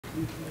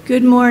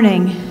Good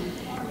morning.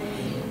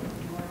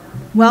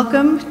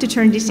 Welcome to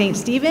Trinity-St.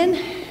 Stephen.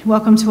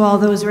 Welcome to all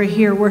those who are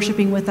here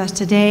worshiping with us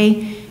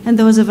today and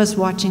those of us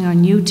watching on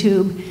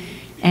YouTube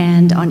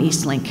and on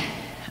Eastlink.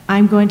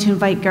 I'm going to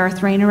invite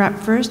Garth Rayner up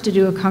first to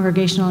do a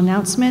congregational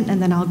announcement,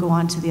 and then I'll go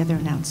on to the other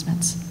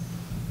announcements.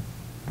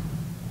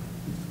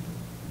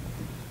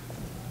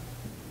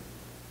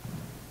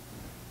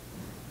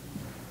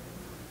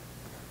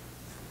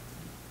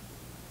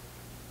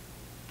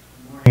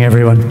 Good morning,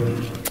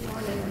 everyone.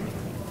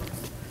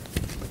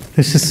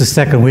 This is the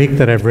second week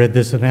that I've read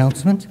this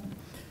announcement.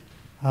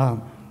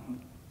 I'm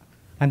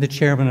the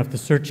chairman of the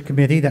search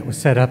committee that was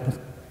set up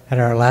at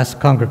our last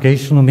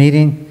congregational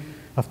meeting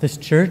of this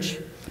church,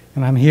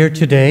 and I'm here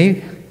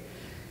today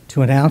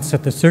to announce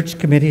that the search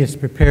committee is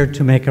prepared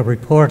to make a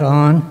report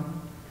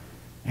on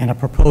and a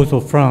proposal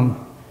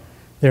from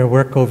their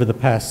work over the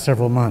past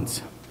several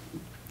months.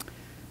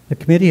 The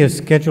committee has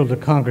scheduled a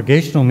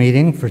congregational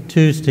meeting for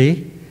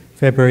Tuesday,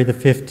 February the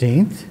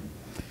 15th,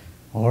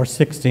 or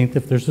 16th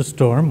if there's a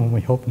storm, and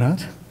we hope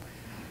not.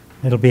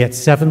 It'll be at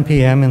 7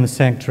 p.m. in the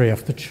sanctuary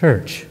of the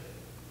church.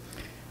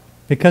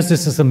 Because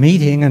this is a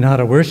meeting and not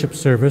a worship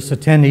service,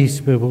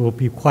 attendees will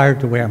be required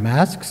to wear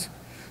masks,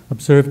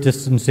 observe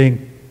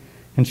distancing,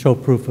 and show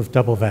proof of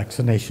double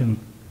vaccination.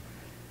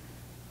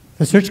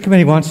 The search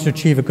committee wants to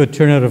achieve a good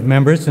turnout of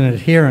members and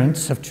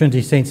adherents of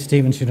Trinity-St.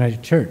 Stephen's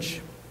United Church.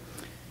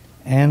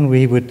 And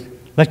we would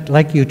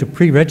like you to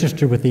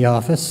pre-register with the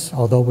office,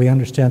 although we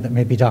understand that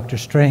maybe Dr.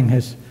 Strang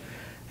has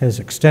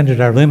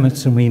extended our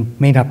limits and we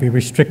may not be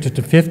restricted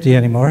to 50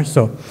 anymore,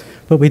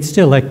 but we'd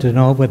still like to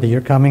know whether you're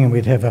coming, and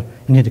we'd have an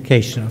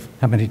indication of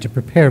how many to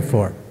prepare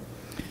for.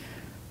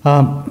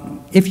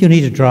 If you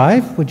need a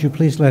drive, would you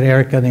please let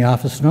Erica in the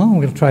office know, and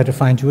we'll try to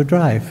find you a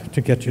drive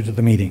to get you to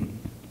the meeting.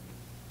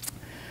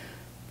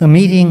 The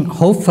meeting,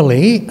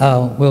 hopefully,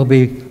 will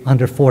be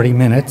under 40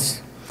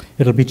 minutes.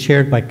 It'll be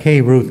chaired by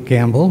Kay Ruth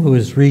Gamble, who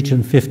is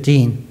Region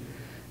 15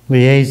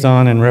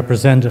 liaison and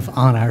representative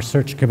on our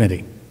search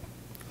committee.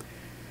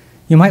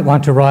 You might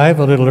want to arrive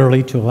a little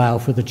early to allow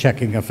for the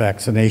checking of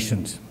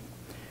vaccinations.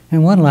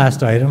 And one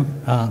last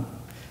item,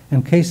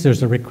 in case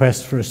there's a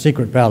request for a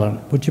secret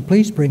ballot, would you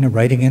please bring a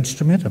writing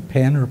instrument, a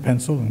pen or a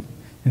pencil,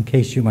 in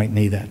case you might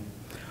need that.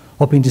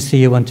 Hoping to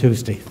see you on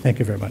Tuesday. Thank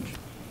you very much.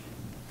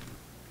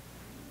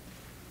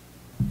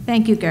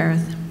 Thank you,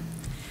 Gareth.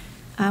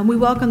 We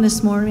welcome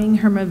this morning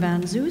Herma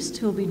van Zoost,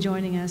 who will be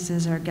joining us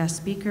as our guest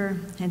speaker,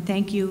 and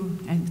thank you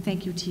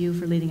to you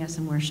for leading us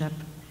in worship.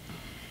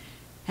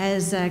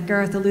 As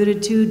Gareth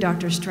alluded to,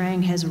 Dr.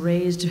 Strang has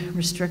raised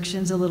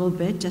restrictions a little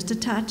bit, just a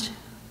touch,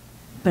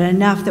 but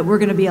enough that we're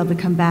going to be able to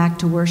come back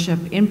to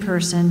worship in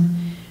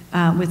person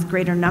with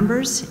greater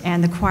numbers,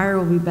 and the choir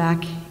will be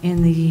back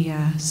in the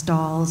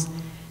stalls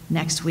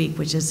next week,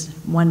 which is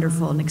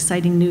wonderful and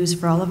exciting news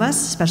for all of us,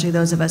 especially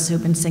those of us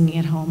who've been singing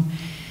at home.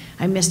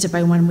 I missed it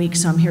by 1 week,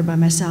 so I'm here by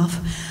myself.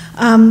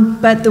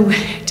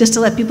 Just to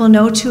let people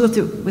know, too,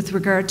 with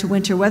regard to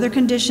winter weather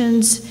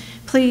conditions,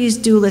 please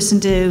do listen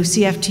to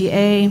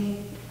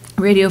CFTA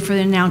radio for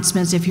the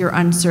announcements if you're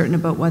uncertain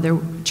about whether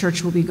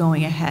church will be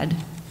going ahead.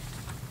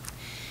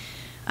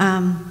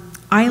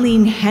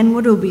 Eileen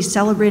Henwood will be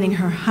celebrating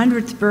her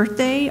 100th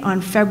birthday on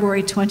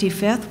February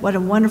 25th. What a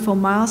wonderful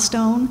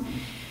milestone.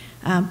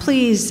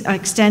 Please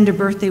extend your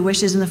birthday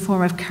wishes in the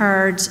form of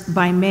cards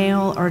by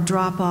mail or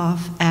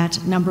drop-off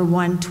at number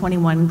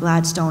 121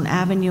 Gladstone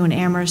Avenue in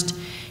Amherst,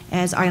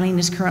 as Eileen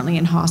is currently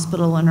in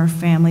hospital and her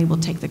family will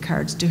take the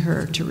cards to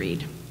her to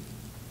read.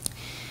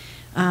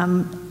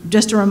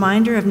 Just a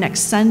reminder of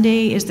next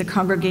Sunday is the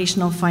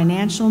congregational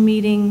financial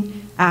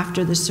meeting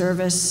after the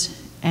service,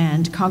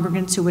 and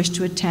congregants who wish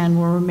to attend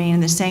will remain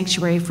in the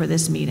sanctuary for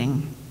this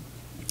meeting.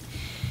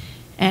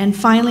 And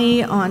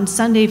finally, on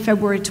Sunday,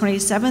 February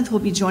 27th, we'll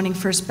be joining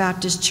First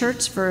Baptist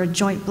Church for a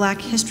joint Black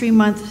History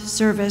Month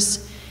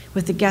service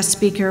with the guest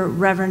speaker,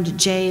 Reverend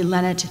J.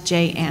 Leonard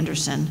J.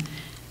 Anderson.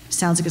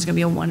 Sounds like it's going to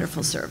be a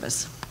wonderful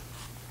service.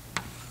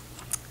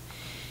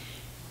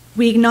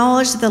 We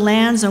acknowledge that the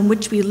lands on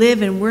which we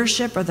live and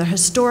worship are the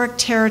historic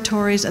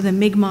territories of the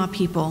Mi'kmaq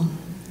people.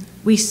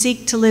 We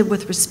seek to live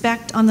with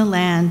respect on the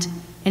land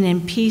and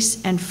in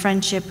peace and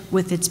friendship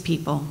with its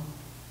people.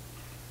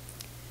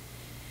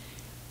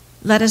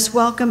 Let us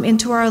welcome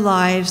into our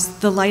lives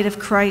the light of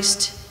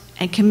Christ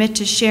and commit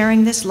to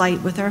sharing this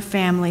light with our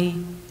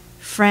family,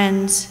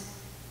 friends,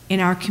 in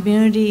our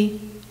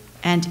community,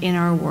 and in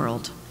our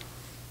world.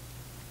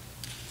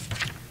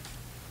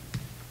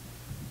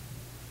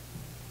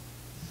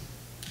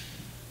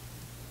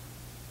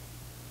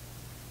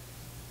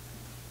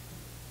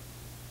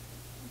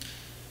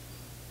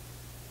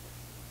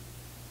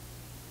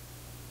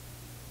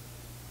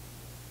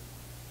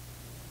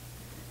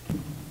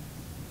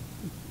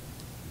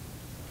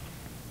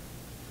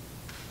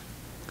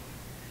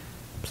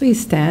 Please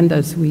stand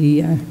as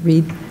we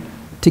read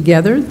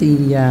together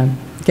the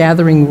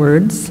gathering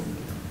words.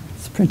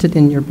 It's printed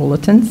in your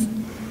bulletins.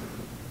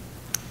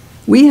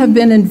 We have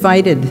been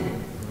invited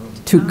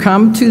to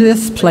come to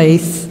this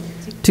place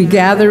to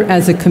gather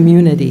as a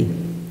community.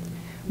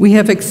 We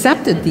have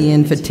accepted the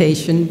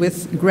invitation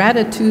with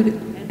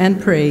gratitude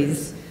and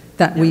praise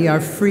that we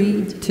are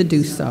free to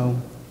do so.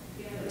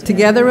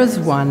 Together as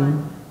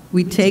one,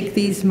 we take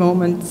these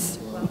moments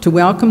to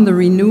welcome the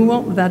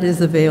renewal that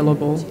is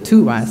available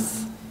to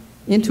us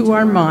into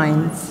our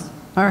minds,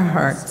 our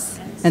hearts,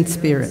 and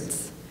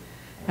spirits.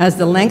 As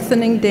the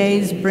lengthening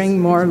days bring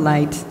more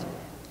light,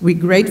 we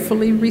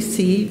gratefully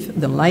receive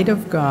the light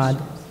of God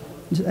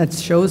that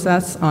shows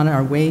us on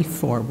our way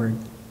forward.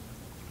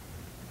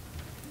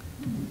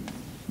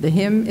 The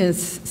hymn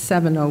is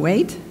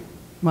 708,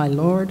 My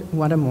Lord,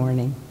 What a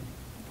Morning.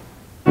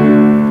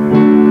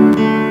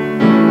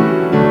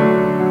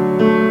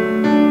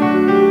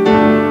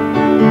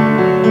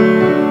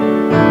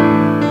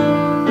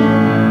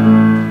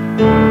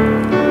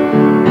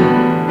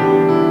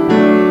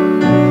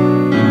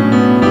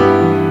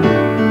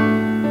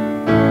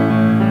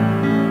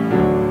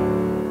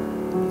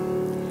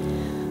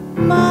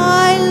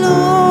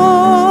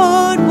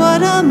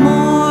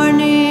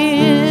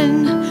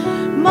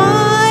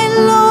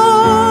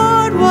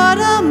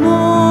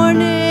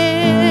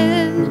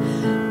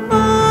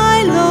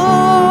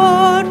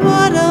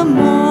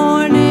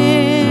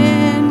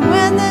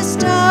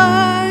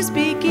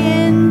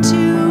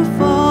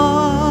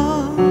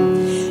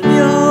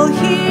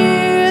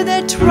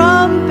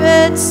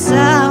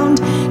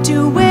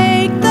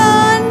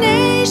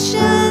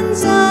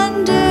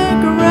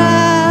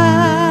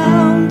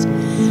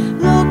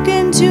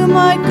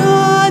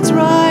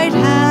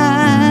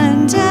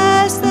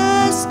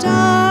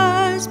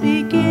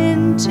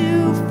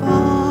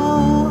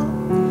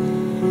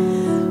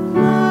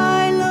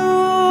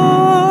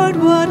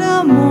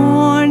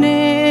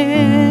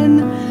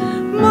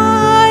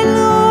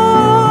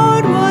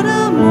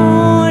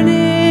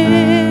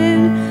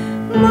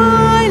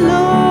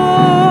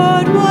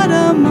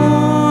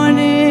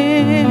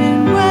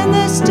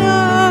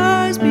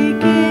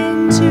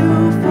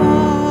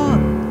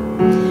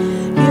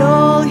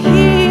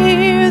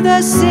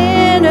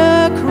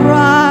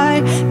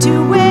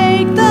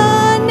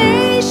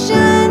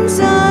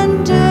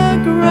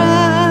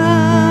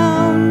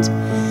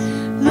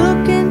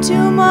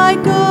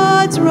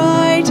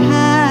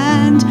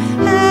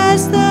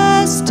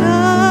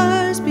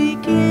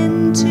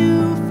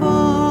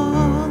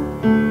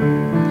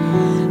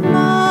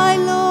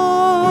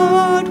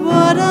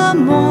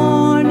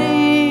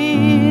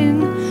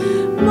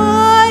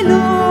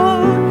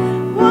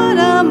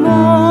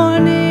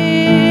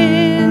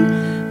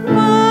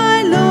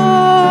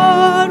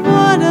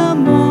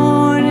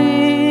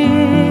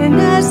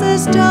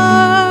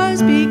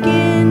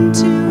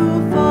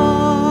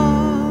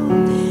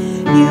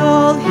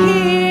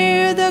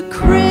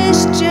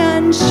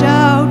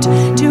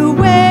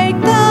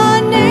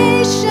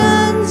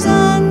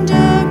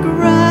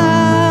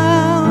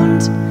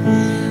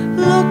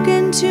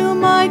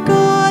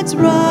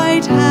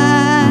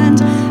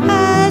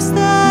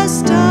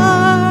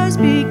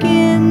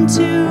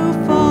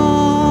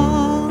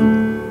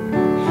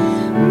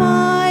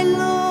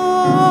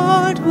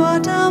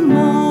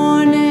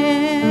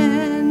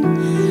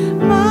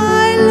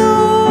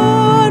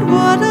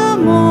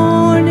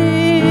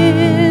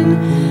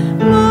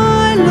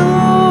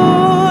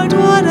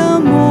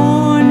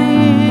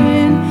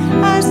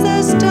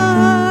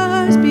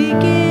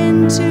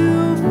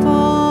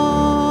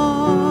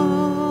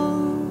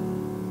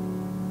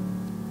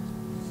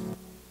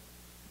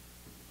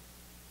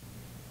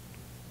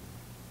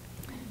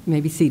 You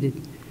may be seated.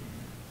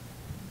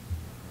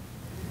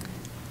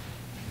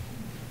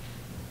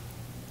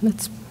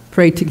 Let's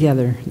pray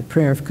together the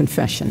prayer of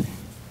confession.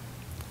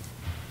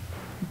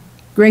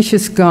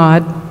 Gracious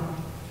God,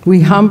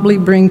 we humbly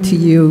bring to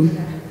you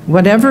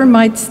whatever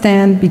might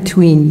stand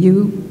between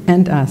you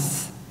and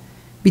us,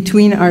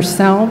 between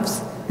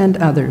ourselves and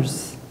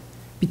others,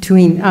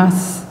 between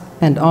us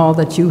and all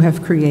that you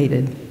have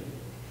created.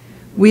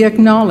 We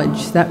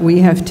acknowledge that we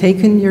have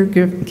taken your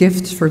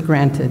gifts for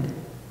granted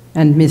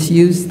and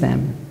misused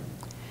them.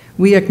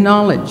 We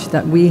acknowledge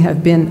that we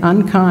have been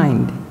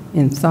unkind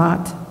in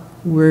thought,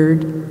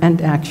 word,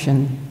 and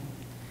action.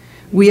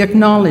 We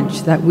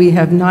acknowledge that we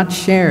have not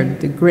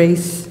shared the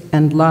grace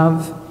and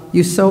love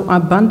you so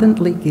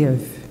abundantly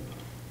give.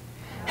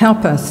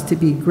 Help us to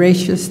be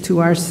gracious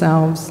to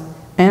ourselves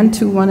and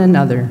to one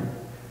another,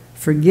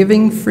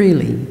 forgiving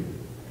freely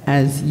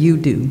as you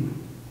do.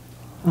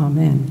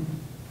 Amen.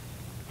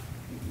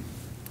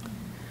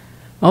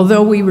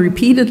 Although we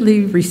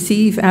repeatedly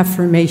receive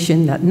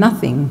affirmation that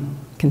nothing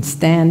can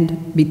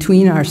stand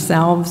between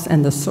ourselves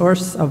and the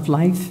source of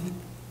life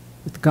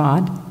with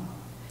God,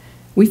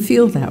 we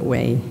feel that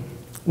way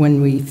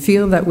when we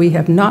feel that we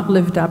have not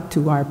lived up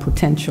to our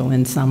potential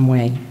in some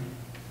way.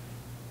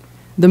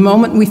 The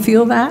moment we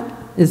feel that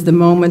is the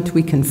moment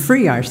we can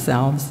free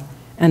ourselves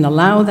and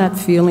allow that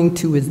feeling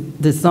to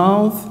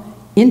dissolve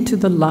into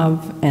the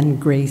love and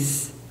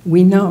grace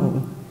we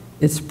know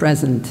is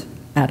present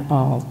at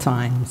all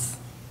times.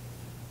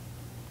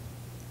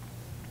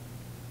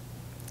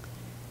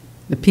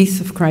 The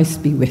peace of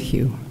Christ be with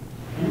you.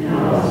 And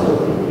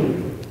also with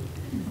you.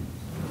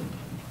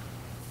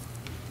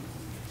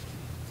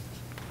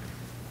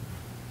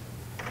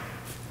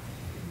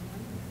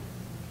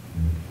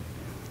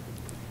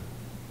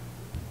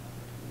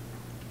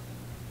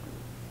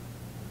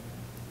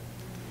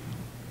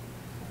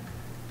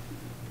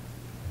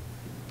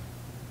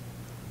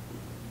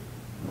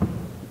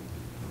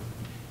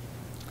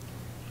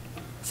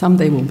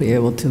 Someday we'll be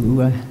able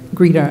to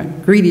greet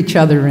each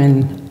other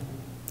in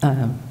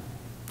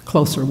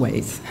closer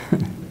ways.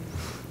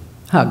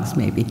 Hugs,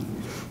 maybe.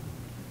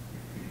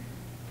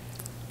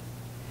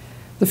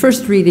 The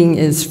first reading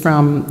is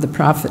from the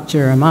prophet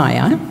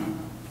Jeremiah,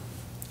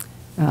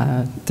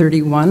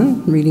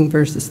 31, reading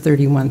verses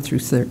 31 through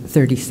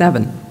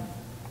 37.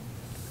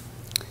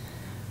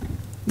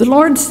 The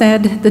Lord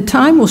said, "The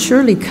time will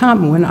surely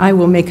come when I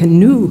will make a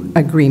new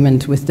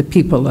agreement with the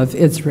people of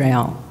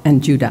Israel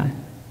and Judah.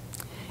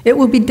 It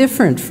will be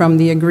different from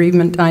the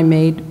agreement I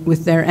made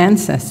with their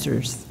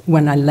ancestors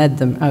when I led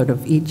them out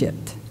of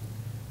Egypt.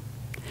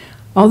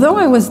 Although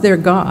I was their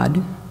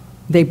God,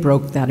 they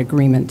broke that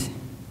agreement.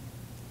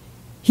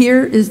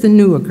 Here is the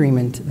new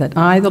agreement that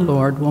I, the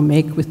Lord, will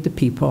make with the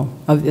people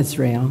of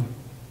Israel.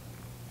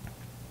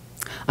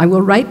 I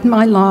will write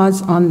my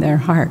laws on their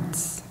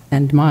hearts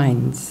and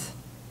minds.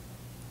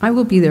 I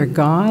will be their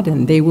God,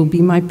 and they will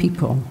be my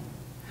people.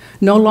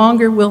 No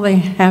longer will they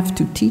have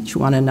to teach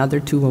one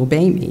another to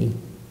obey me.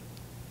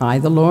 I,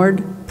 the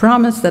Lord,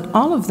 promise that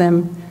all of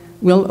them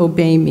will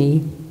obey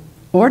me,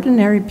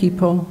 ordinary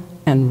people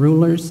and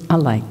rulers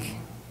alike.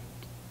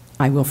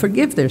 I will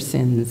forgive their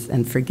sins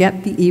and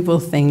forget the evil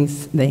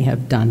things they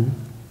have done.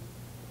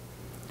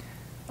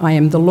 I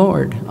am the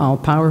Lord,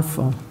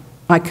 all-powerful.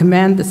 I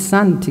command the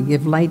sun to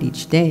give light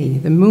each day,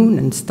 the moon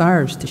and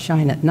stars to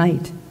shine at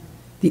night,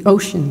 the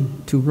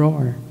ocean to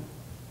roar.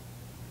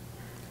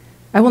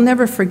 I will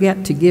never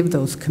forget to give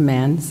those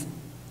commands,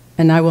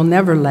 and I will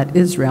never let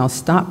Israel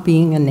stop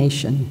being a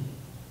nation.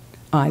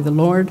 I, the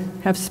Lord,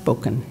 have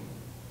spoken.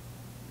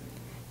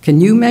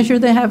 Can you measure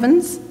the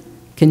heavens?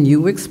 Can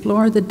you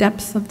explore the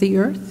depths of the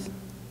earth?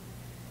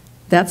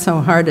 That's how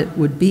hard it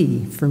would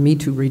be for me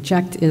to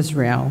reject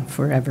Israel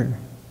forever,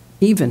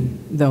 even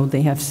though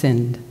they have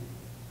sinned.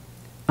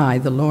 I,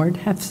 the Lord,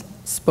 have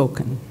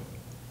spoken."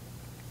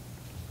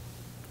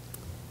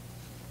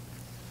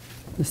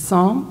 The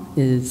psalm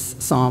is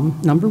Psalm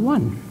number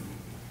 1.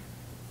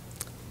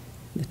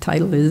 The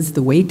title is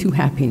 "The Way to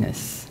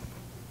Happiness."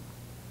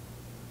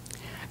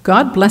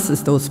 God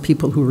blesses those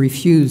people who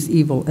refuse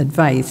evil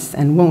advice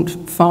and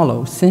won't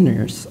follow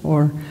sinners,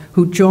 or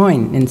who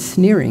join in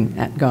sneering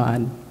at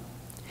God.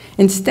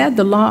 Instead,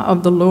 the law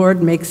of the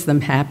Lord makes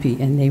them happy,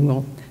 and they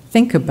will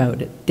think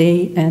about it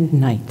day and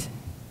night.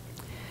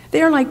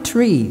 They are like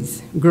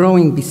trees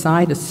growing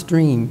beside a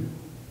stream,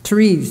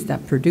 trees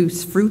that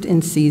produce fruit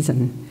in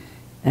season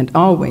and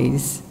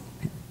always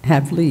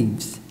have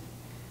leaves.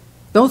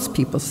 Those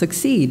people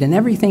succeed in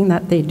everything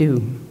that they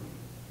do.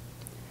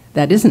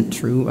 That isn't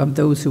true of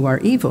those who are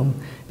evil,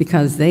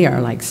 because they are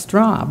like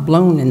straw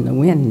blown in the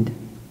wind.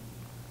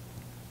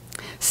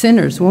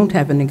 Sinners won't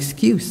have an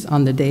excuse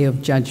on the day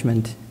of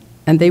judgment,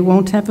 and they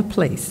won't have a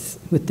place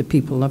with the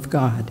people of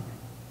God.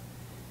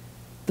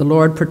 The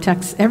Lord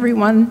protects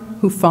everyone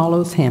who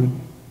follows him,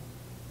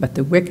 but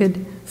the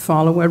wicked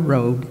follow a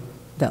road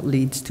that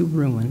leads to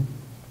ruin.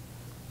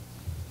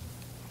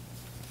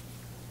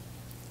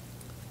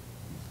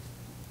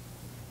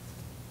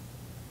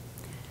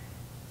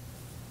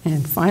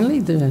 And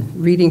finally, the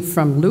reading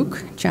from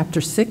Luke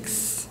chapter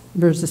 6,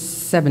 verses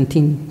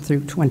 17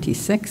 through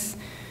 26.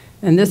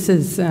 And this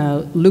is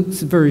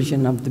Luke's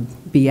version of the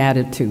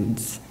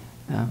Beatitudes.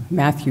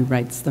 Matthew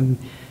writes them,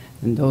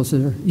 and those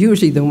are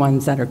usually the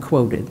ones that are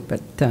quoted,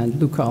 but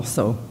Luke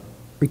also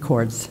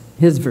records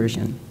his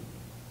version.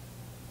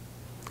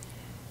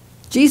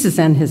 Jesus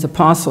and his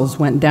apostles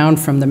went down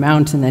from the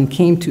mountain and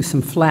came to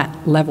some flat,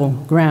 level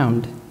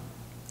ground.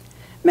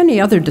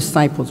 Many other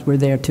disciples were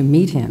there to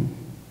meet him.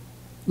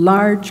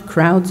 Large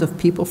crowds of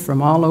people from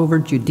all over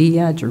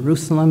Judea,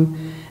 Jerusalem,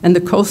 and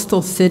the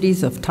coastal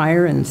cities of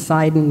Tyre and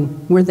Sidon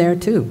were there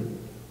too.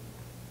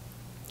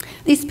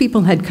 These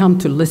people had come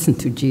to listen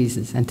to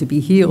Jesus and to be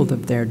healed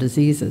of their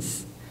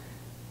diseases.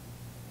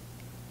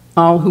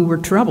 All who were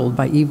troubled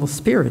by evil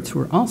spirits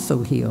were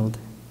also healed.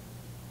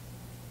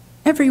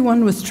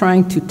 Everyone was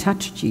trying to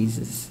touch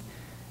Jesus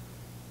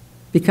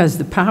because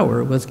the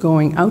power was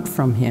going out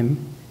from him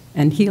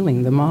and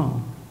healing them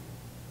all.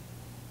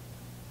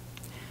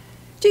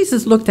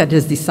 Jesus looked at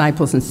his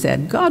disciples and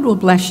said, "God will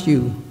bless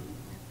you,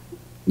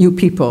 you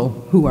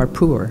people who are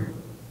poor.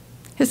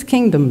 His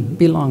kingdom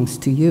belongs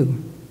to you.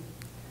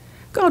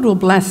 God will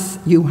bless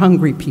you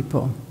hungry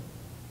people.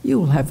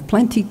 You will have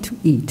plenty to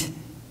eat.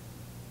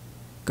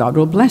 God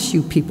will bless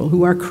you people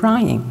who are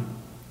crying.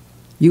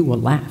 You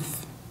will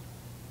laugh.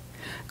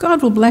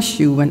 God will bless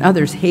you when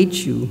others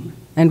hate you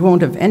and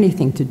won't have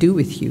anything to do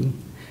with you.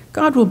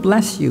 God will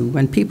bless you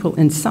when people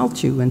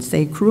insult you and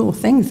say cruel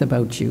things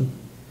about you.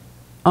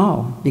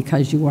 All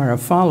because you are a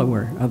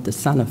follower of the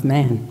Son of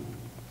Man.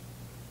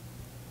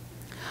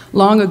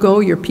 Long ago,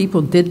 your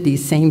people did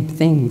these same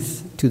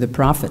things to the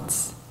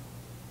prophets.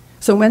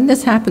 So when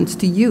this happens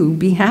to you,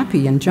 be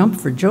happy and jump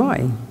for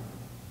joy.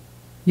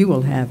 You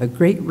will have a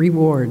great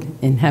reward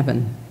in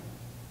heaven.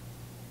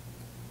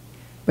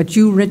 But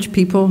you rich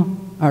people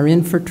are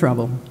in for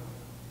trouble.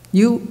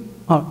 You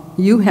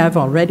have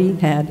already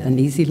had an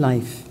easy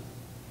life.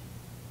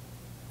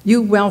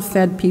 You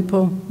well-fed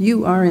people,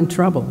 you are in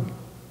trouble.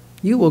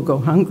 you will go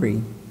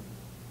hungry.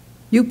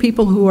 You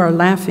people who are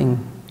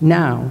laughing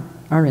now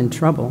are in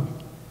trouble,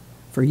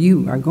 for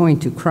you are going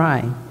to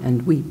cry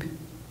and weep.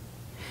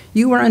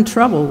 You are in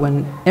trouble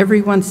when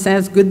everyone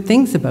says good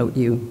things about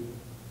you.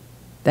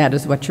 That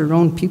is what your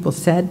own people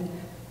said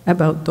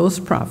about those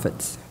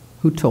prophets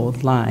who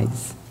told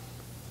lies.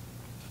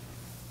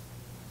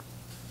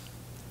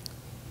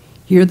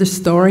 Hear the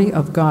story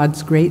of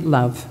God's great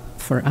love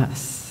for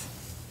us.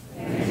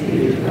 Thanks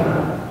be to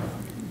God.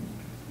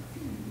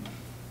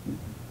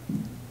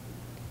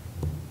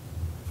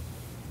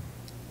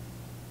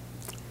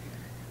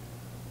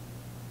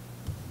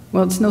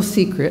 Well, it's no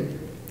secret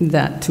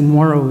that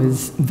tomorrow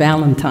is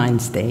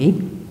Valentine's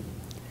Day,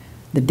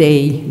 the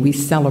day we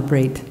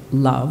celebrate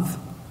love.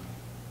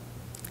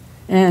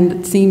 And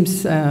it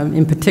seems,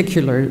 in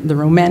particular, the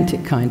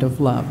romantic kind of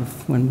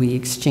love, when we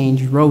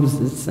exchange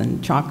roses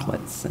and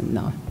chocolates and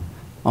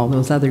all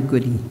those other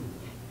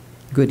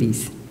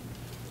goodies.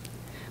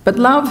 But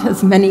love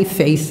has many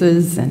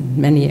faces and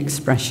many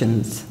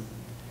expressions,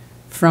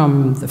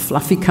 from the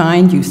fluffy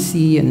kind you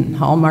see in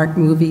Hallmark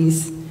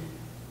movies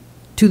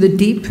to the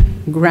deep,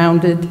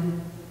 grounded,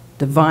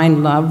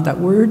 divine love that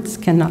words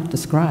cannot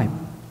describe.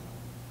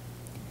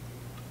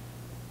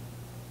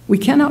 We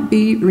cannot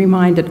be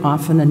reminded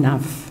often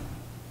enough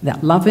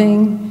that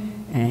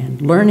loving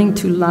and learning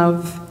to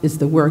love is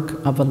the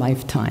work of a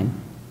lifetime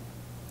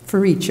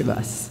for each of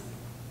us.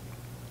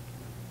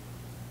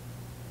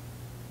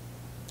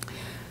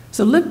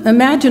 So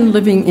imagine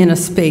living in a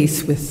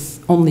space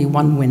with only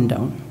one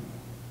window.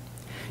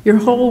 Your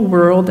whole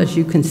world, as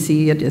you can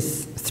see it,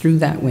 is through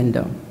that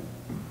window.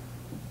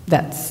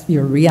 That's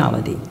your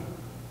reality.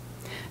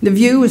 The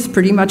view is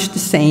pretty much the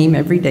same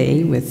every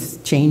day,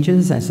 with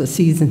changes as the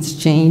seasons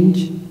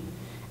change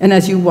and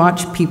as you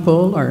watch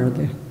people or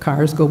the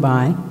cars go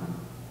by.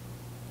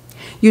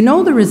 You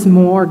know there is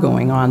more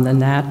going on than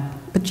that,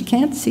 but you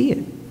can't see it.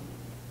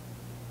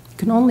 You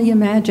can only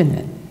imagine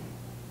it.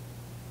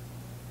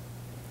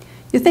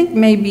 You think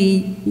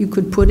maybe you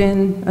could put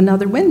in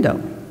another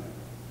window.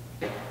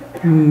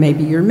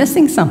 Maybe you're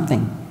missing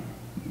something.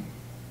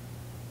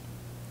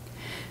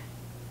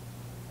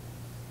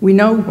 We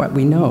know what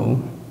we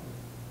know,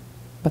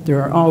 but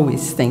there are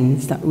always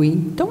things that we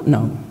don't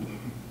know.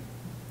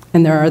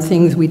 And there are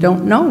things we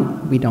don't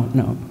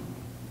know.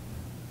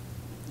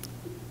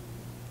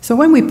 So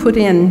when we put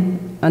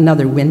in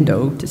another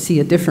window to see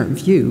a different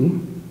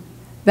view,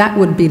 that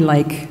would be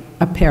like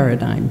a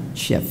paradigm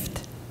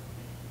shift.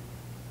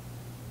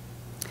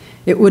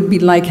 It would be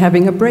like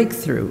having a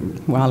breakthrough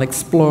while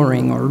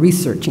exploring or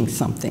researching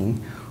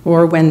something,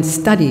 or when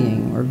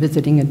studying or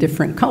visiting a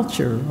different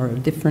culture or a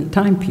different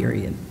time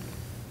period.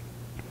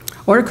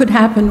 Or it could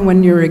happen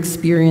when you're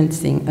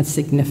experiencing a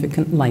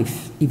significant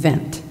life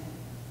event.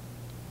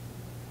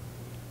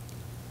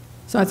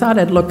 So I thought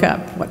I'd look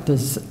up, what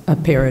does a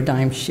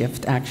paradigm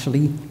shift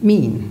actually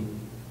mean?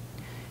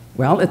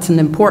 Well, it's an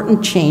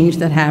important change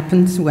that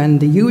happens when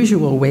the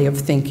usual way of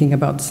thinking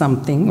about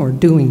something or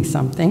doing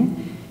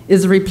something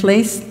is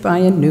replaced by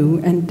a new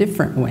and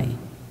different way.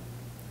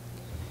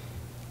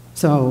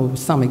 So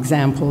some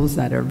examples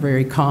that are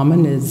very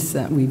common is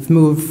that we've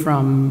moved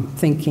from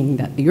thinking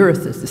that the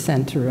Earth is the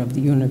center of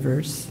the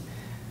universe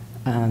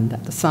and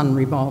that the sun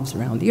revolves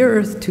around the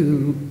Earth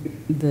to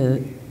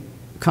the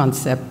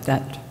concept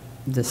that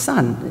the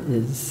sun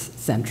is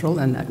central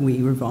and that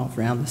we revolve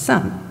around the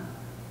sun.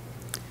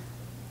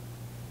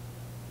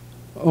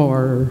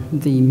 Or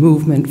the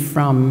movement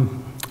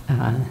from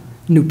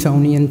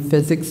Newtonian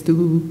physics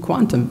to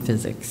quantum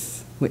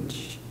physics,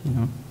 which,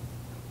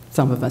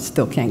 some of us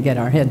still can't get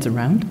our heads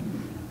around.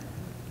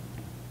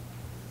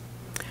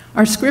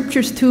 Our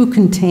scriptures, too,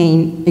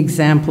 contain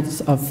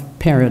examples of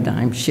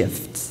paradigm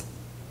shifts.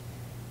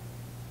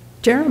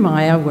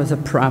 Jeremiah was a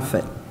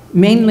prophet,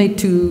 mainly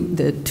to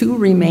the 2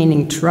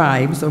 remaining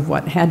tribes of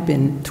what had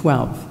been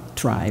 12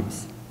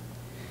 tribes.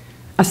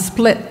 A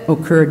split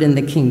occurred in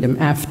the kingdom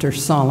after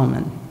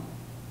Solomon,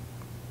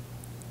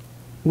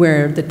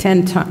 where the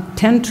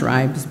 10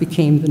 tribes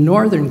became the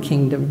northern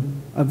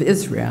kingdom of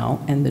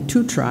Israel, and the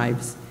 2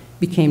 tribes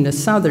became the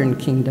southern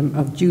kingdom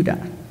of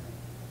Judah.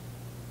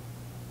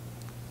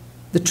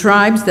 The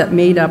tribes that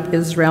made up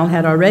Israel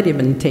had already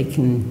been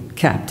taken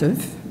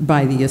captive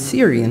by the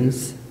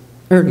Assyrians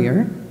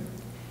earlier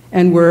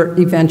and were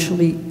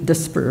eventually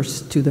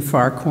dispersed to the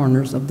far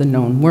corners of the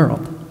known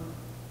world.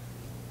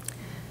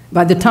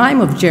 By the time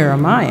of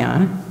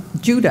Jeremiah,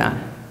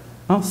 Judah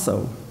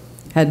also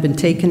had been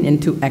taken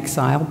into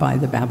exile by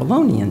the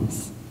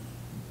Babylonians.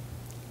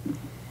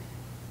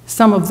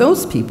 Some of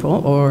those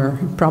people, or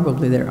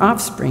probably their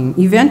offspring,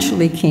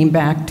 eventually came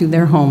back to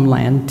their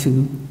homeland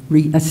to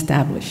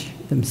reestablish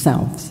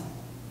themselves.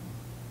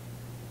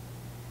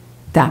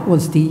 That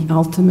was the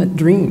ultimate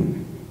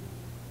dream,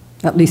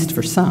 at least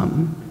for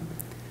some.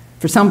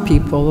 For some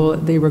people,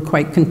 they were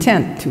quite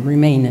content to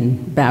remain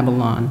in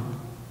Babylon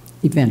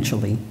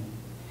eventually.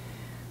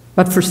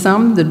 But for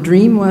some, the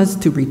dream was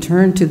to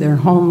return to their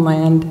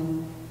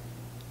homeland,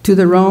 to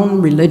their own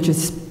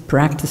religious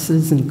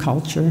practices and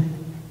culture,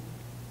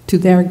 to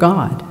their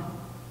God.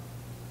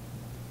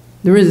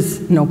 There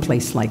is no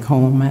place like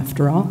home,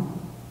 after all.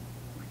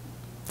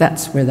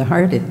 That's where the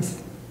heart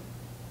is.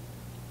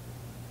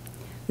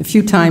 The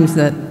few times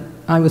that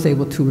I was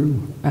able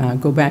to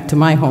go back to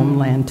my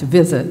homeland to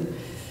visit,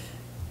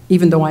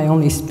 even though I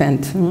only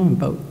spent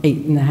about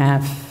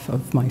 8.5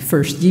 of my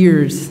first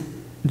years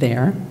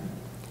there,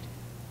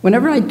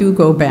 whenever I do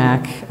go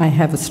back, I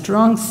have a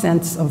strong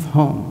sense of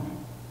home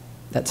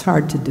that's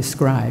hard to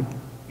describe.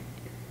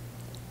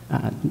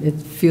 It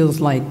feels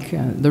like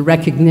the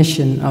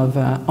recognition of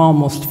an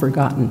almost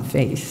forgotten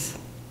face.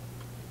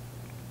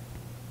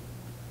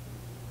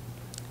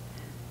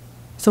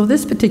 So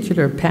this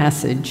particular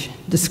passage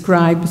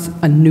describes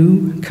a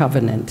new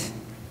covenant,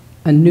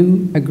 a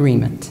new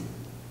agreement.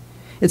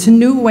 It's a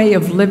new way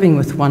of living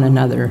with one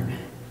another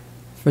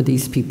for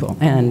these people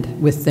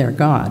and with their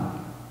God.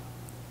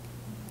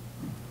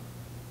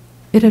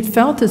 It had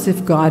felt as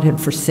if God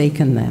had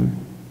forsaken them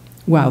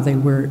while they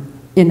were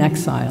in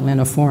exile in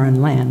a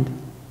foreign land,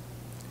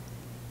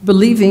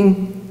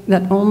 believing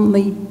that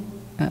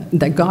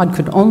that God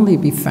could only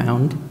be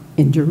found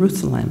in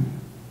Jerusalem.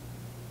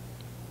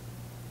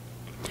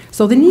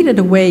 So they needed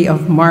a way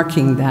of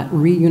marking that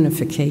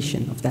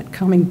reunification, of that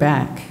coming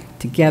back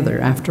together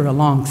after a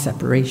long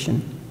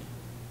separation.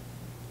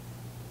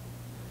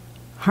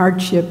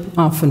 Hardship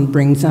often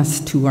brings us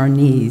to our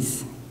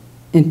knees,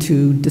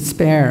 into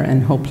despair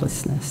and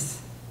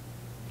hopelessness.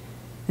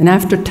 And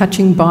after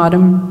touching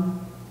bottom,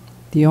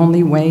 the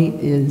only way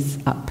is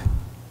up.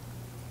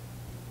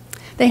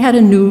 They had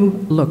a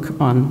new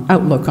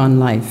outlook on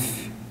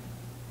life.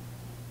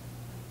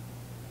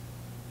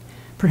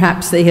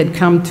 Perhaps they had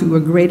come to a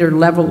greater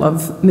level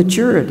of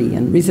maturity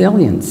and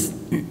resilience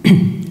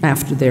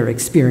after their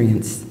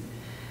experience.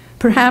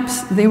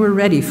 Perhaps they were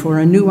ready for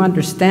a new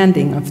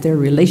understanding of their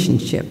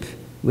relationship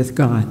with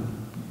God.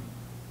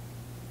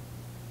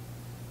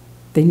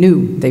 They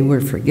knew they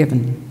were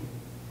forgiven.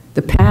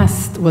 The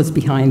past was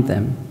behind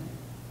them,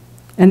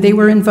 and they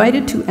were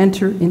invited to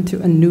enter into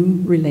a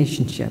new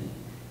relationship,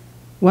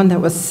 one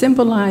that was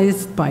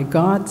symbolized by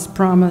God's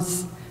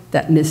promise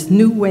that this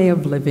new way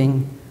of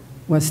living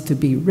was to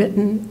be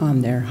written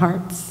on their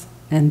hearts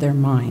and their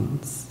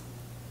minds,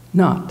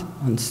 not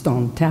on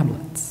stone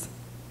tablets.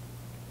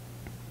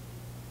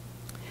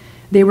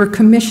 They were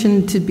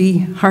commissioned to be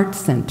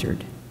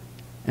heart-centered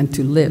and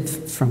to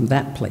live from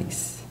that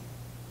place.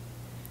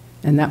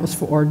 And that was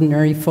for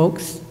ordinary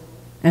folks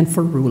and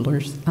for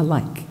rulers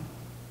alike.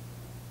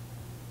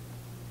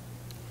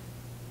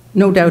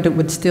 No doubt it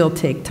would still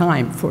take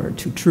time for it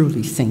to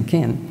truly sink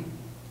in.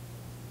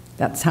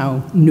 That's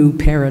how new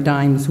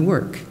paradigms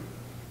work.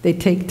 They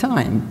take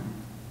time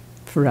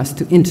for us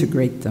to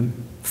integrate them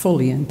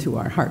fully into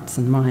our hearts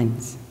and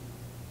minds.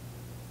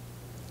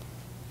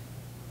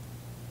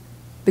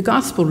 The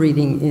gospel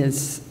reading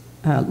is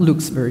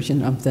Luke's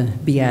version of the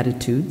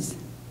Beatitudes.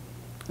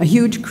 A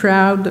huge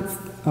crowd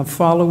of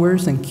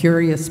followers and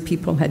curious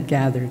people had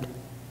gathered.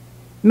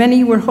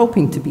 Many were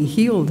hoping to be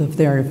healed of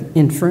their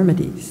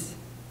infirmities.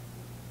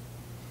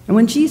 And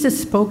when Jesus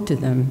spoke to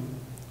them,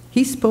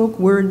 he spoke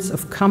words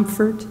of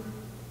comfort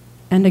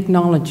and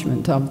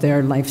acknowledgement of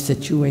their life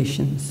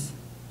situations,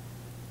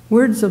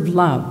 words of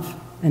love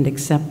and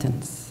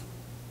acceptance.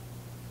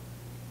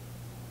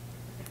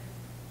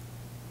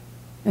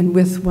 And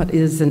with what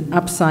is an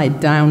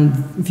upside-down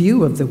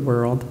view of the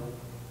world,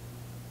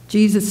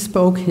 Jesus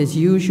spoke his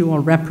usual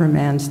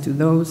reprimands to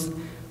those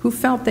who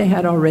felt they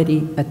had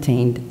already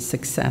attained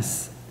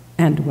success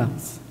and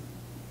wealth.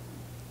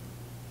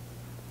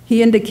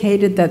 He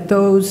indicated that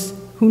those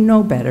who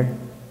know better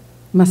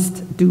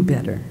must do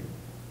better.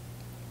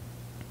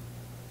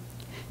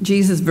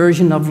 Jesus'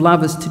 version of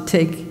love is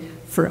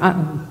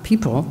for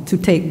people to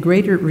take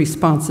greater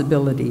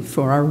responsibility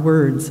for our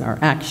words, our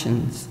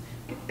actions,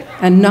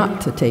 and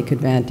not to take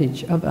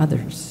advantage of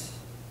others.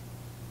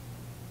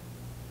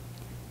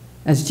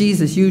 As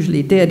Jesus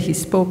usually did, he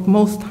spoke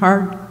most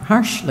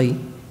harshly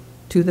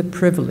to the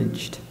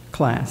privileged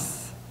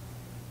class,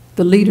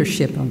 the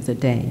leadership of the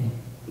day,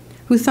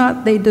 who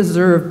thought they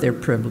deserved their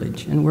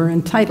privilege and were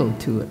entitled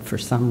to it for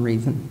some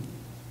reason.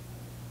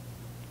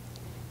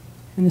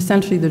 And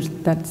essentially,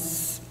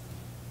 that's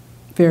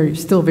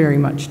still very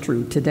much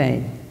true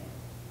today.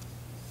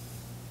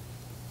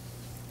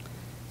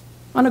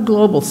 On a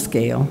global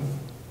scale,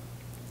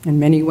 in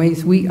many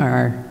ways, we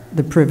are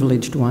the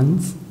privileged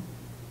ones.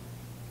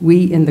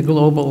 We in the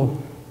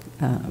global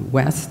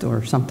West,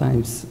 or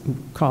sometimes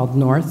called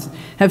North,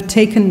 have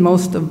taken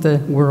most of the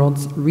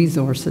world's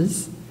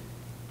resources,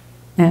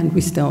 and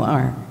we still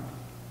are.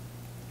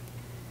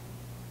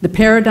 The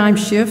paradigm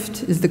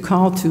shift is the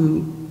call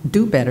to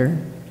do better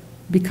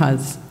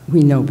because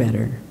we know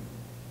better.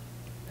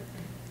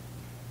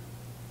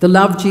 The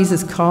love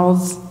Jesus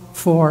calls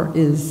for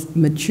is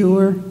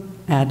mature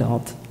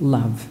adult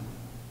love.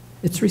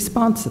 It's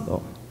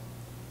responsible,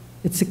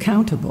 it's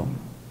accountable,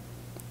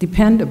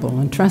 dependable,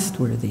 and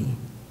trustworthy.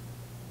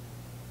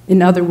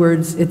 In other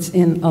words, it's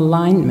in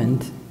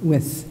alignment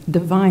with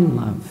divine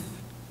love.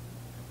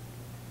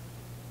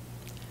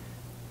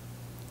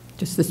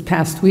 Just this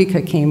past week,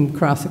 I came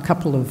across a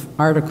couple of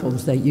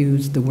articles that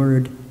used the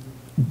word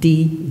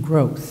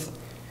degrowth.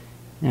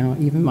 Now,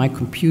 even my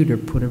computer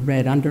put a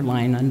red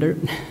underline under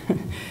it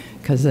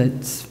because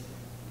it's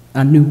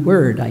a new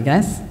word, I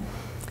guess.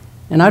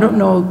 And I don't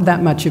know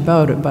that much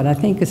about it, but I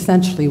think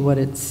essentially what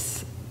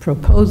it's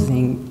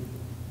proposing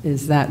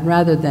is that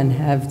rather than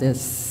have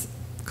this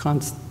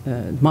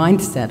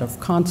mindset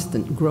of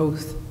constant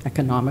growth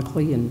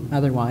economically and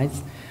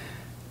otherwise,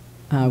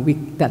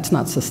 that's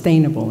not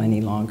sustainable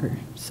any longer.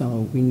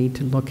 So we need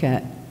to look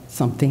at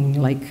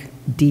something like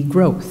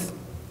degrowth.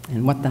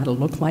 And what that'll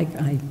look like,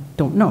 I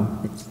don't know.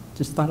 It's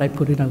just thought I'd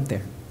put it out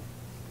there.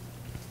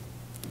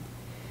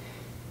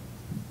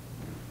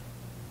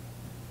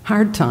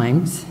 Hard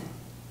times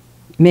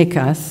make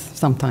us,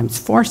 sometimes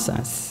force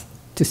us,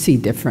 to see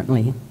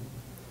differently.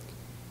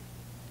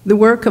 The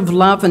work of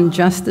love and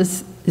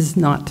justice is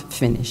not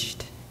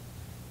finished.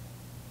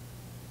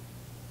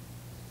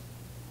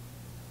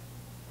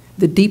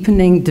 The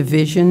deepening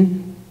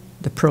division,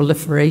 the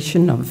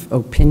proliferation of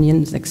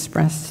opinions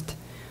expressed,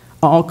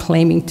 all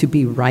claiming to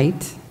be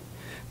right,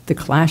 the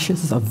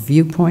clashes of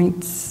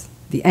viewpoints,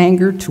 the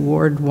anger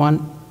toward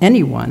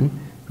anyone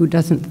who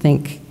doesn't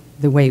think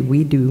the way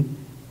we do,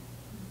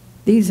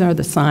 these are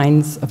the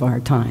signs of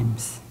our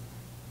times.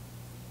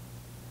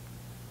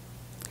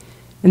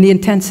 And the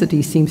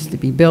intensity seems to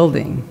be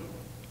building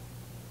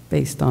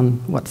based on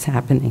what's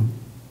happening.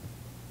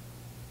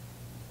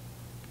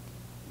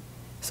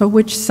 So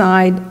which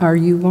side are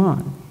you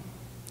on?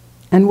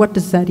 And what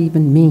does that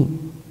even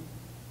mean?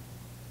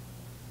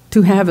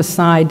 To have a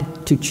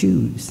side to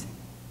choose.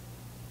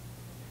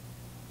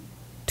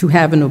 To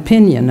have an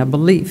opinion, a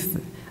belief,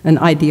 an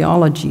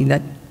ideology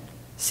that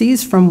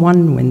sees from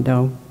one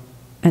window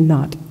and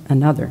not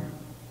another.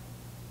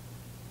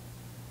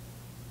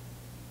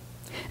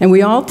 And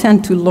we all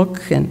tend to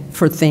look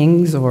for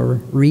things or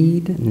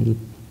read and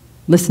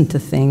listen to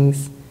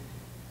things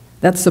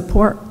that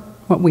support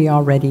what we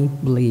already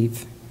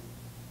believe.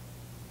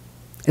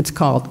 It's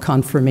called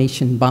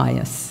confirmation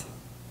bias,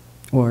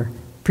 or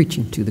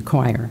preaching to the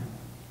choir.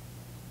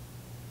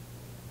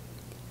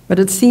 But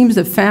it seems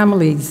that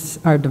families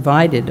are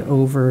divided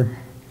over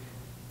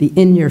the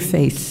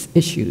in-your-face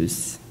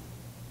issues.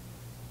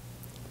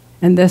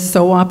 And this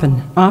so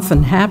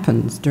often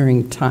happens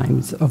during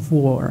times of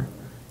war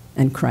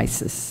and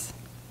crisis.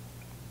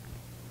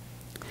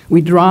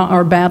 We draw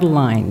our battle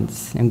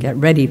lines and get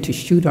ready to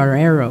shoot our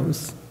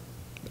arrows,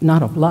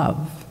 not of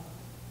love,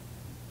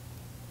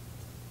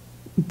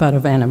 but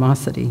of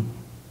animosity.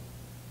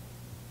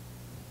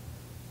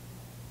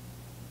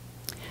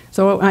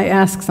 So I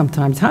ask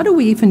sometimes, how do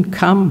we even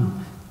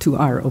come to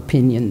our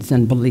opinions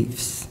and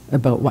beliefs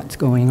about what's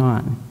going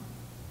on?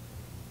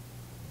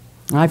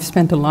 I've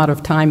spent a lot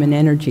of time and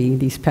energy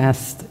these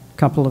past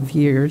couple of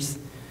years,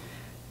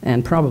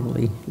 and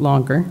probably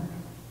longer,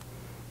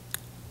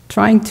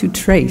 trying to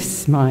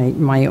trace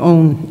my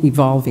own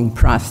evolving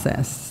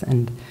process,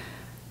 and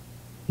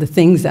the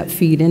things that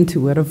feed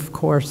into it, of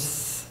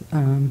course,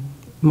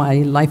 my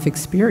life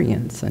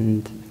experience.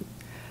 And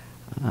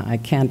I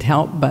can't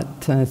help but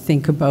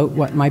think about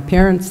what my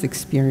parents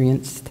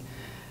experienced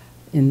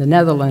in the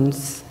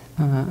Netherlands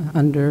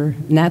under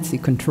Nazi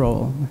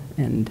control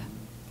and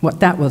what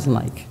that was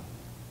like.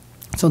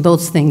 So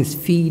those things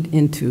feed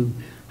into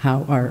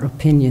how our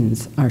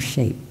opinions are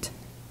shaped.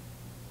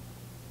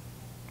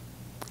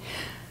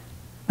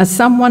 As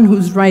someone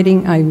whose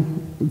writing I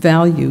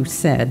value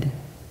said,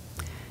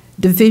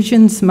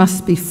 divisions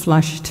must be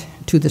flushed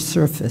to the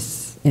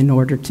surface in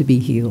order to be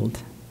healed.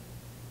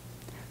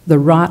 The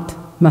rot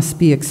must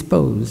be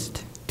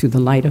exposed to the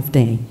light of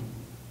day.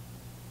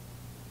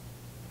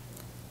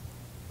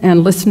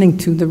 And listening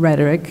to the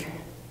rhetoric,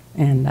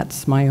 and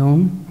that's my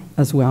own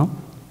as well,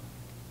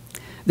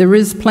 there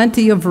is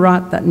plenty of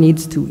rot that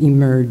needs to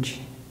emerge,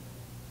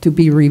 to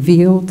be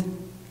revealed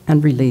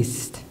and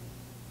released.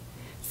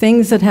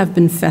 Things that have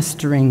been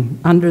festering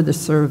under the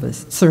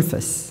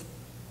surface,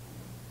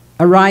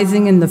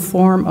 arising in the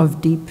form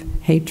of deep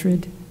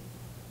hatred,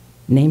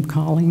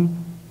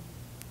 name-calling,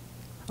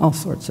 all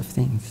sorts of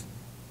things.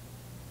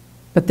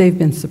 But they've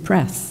been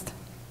suppressed,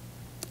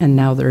 and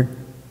now they're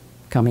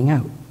coming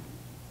out.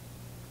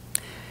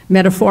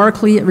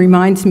 Metaphorically, it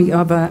reminds me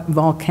of a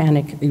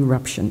volcanic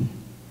eruption.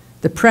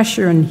 The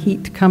pressure and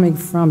heat coming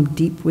from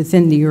deep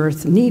within the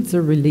earth needs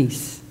a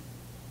release,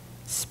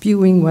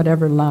 spewing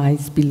whatever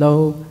lies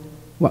below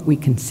what we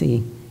can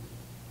see.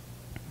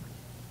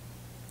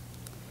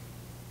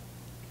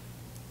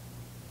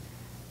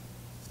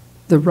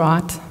 The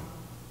rot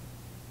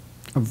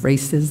of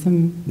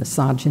racism,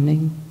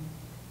 misogyny,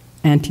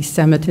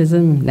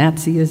 anti-Semitism,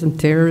 Nazism,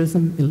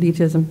 terrorism,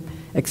 elitism,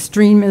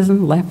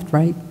 extremism, left,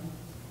 right.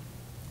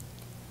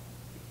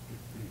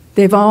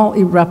 They've all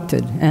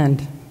erupted,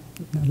 and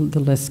the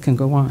list can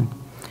go on,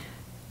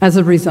 as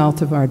a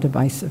result of our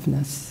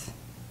divisiveness.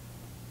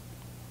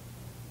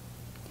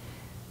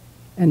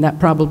 And that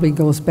probably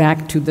goes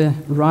back to the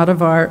rot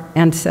of our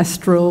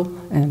ancestral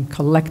and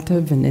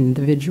collective and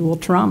individual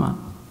trauma.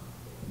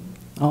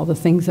 All the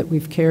things that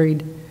we've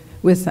carried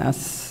with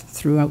us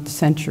throughout the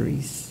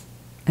centuries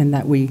and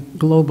that we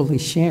globally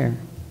share.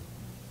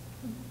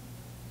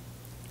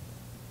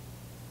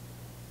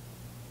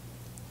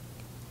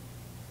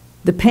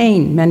 The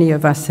pain many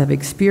of us have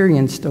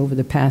experienced over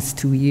the past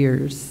 2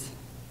 years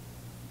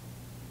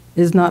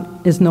is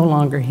no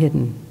longer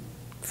hidden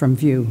from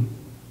view.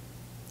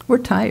 We're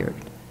tired.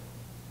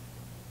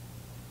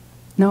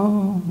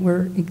 No,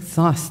 we're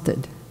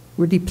exhausted.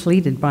 We're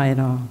depleted by it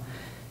all.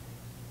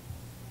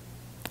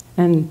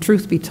 And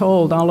truth be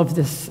told, all of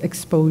this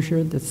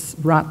exposure, this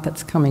rot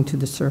that's coming to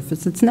the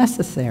surface, it's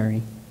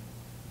necessary.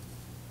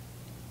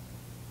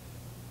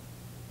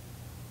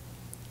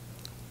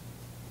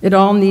 It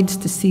all needs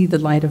to see the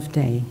light of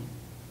day.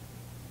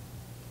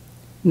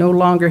 No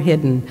longer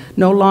hidden,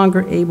 no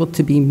longer able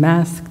to be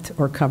masked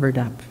or covered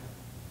up,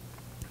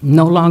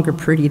 no longer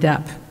prettied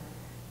up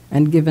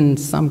and given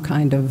some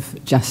kind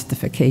of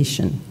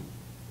justification.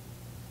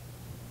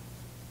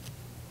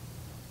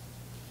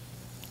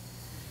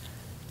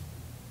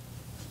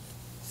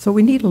 So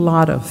we need a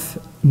lot of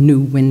new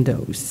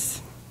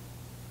windows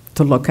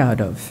to look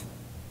out of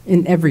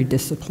in every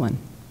discipline.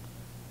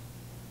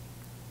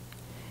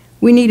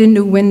 We need a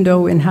new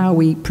window in how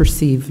we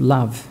perceive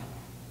love,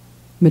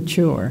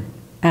 mature,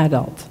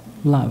 adult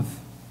love.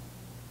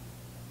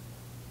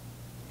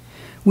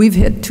 We've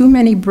hit too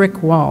many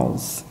brick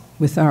walls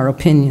with our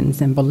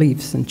opinions and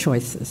beliefs and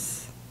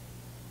choices.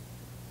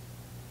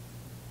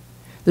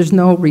 There's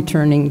no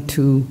returning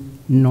to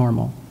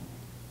normal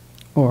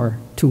or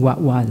to what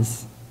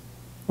was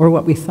or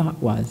what we thought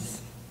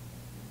was.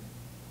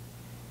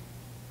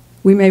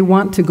 We may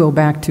want to go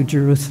back to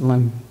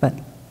Jerusalem, but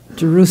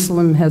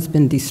Jerusalem has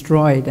been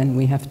destroyed and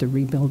we have to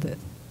rebuild it.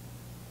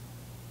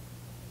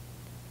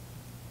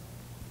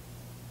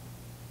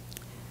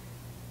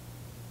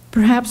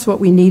 Perhaps what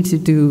we need to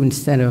do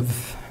instead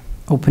of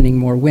opening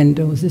more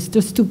windows is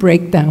just to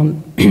break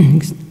down,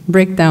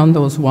 break down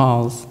those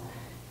walls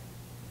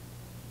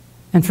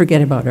and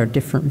forget about our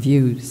different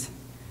views.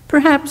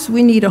 Perhaps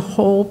we need a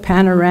whole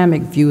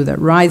panoramic view that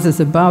rises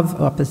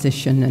above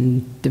opposition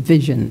and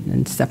division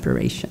and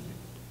separation.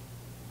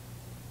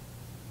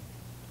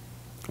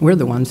 We're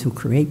the ones who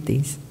create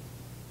these.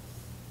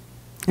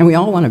 And we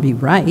all want to be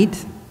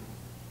right,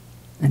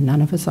 and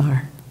none of us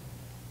are.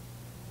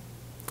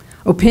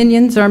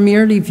 Opinions are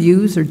merely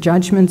views or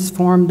judgments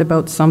formed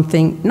about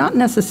something not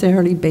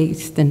necessarily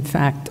based in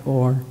fact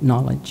or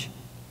knowledge.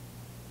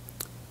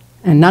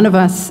 And none of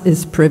us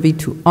is privy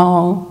to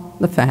all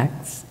the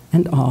facts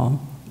and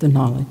all the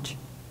knowledge.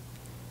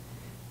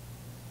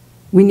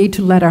 We need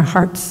to let our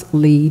hearts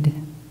lead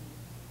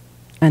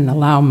and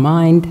allow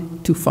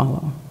mind to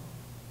follow.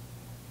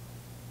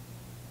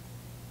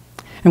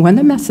 And when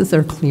the messes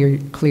are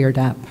cleared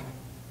up,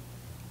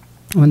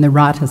 when the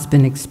rot has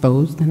been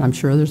exposed, and I'm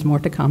sure there's more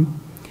to come,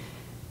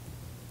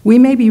 we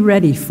may be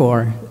ready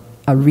for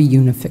a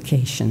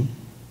reunification,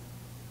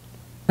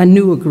 a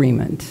new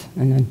agreement,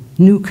 and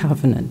a new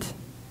covenant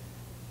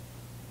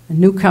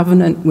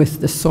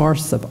with the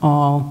source of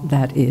all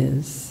that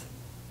is,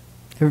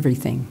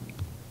 everything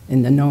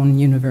in the known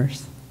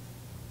universe.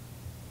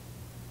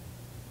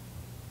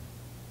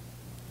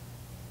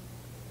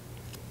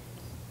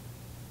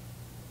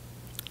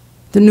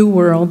 The new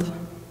world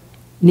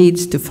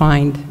needs to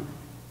find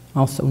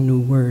also new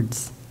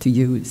words to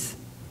use.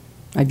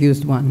 I've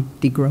used one,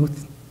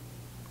 degrowth.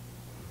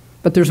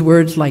 But there's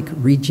words like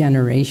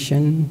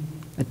regeneration,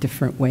 a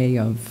different way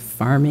of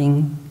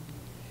farming,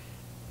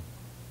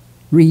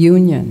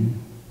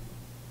 reunion,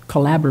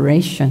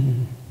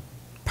 collaboration,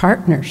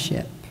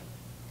 partnership,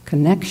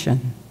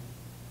 connection,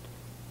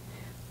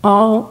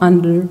 all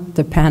under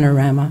the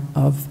panorama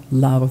of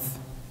love.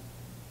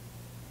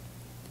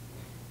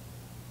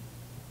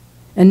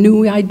 And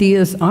new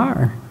ideas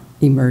are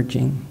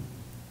emerging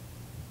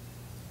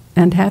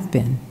and have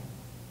been.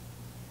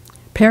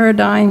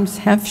 Paradigms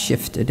have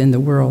shifted in the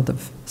world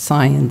of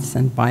science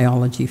and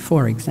biology,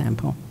 for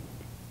example.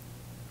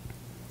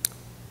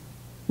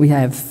 We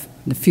have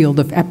the field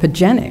of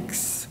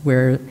epigenetics,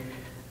 where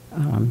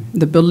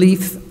the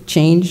belief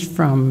changed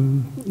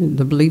from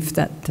the belief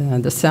that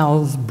the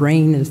cell's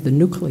brain is the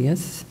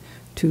nucleus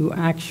to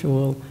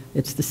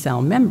it's the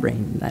cell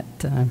membrane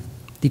that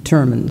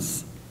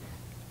determines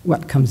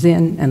what comes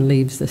in and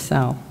leaves the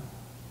cell.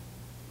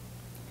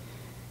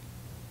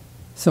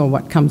 So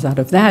what comes out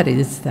of that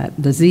is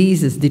that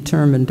disease is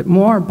determined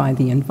more by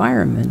the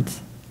environment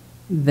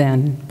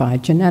than by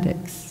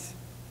genetics.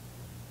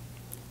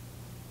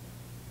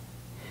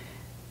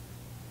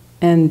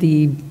 And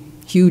the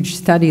huge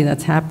study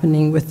that's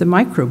happening with the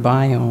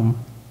microbiome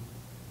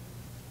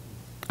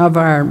of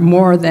our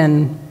more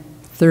than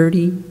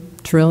 30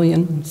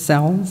 trillion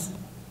cells,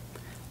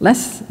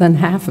 less than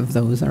half of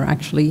those are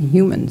actually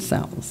human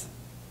cells.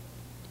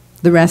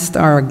 The rest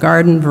are a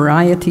garden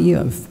variety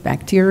of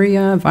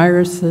bacteria,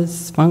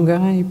 viruses,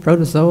 fungi,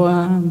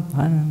 protozoa,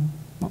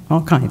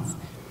 all kinds.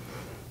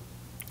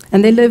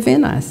 And they live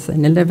in us,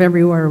 and they live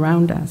everywhere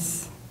around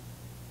us.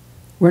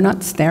 We're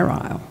not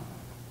sterile,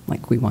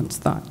 like we once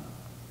thought.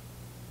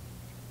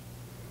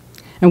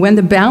 And when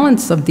the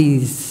balance of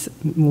these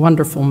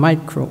wonderful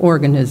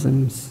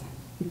microorganisms,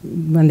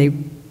 when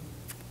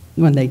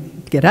they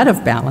get out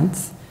of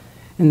balance,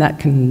 and that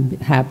can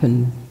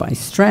happen by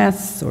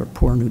stress or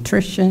poor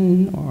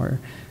nutrition or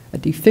a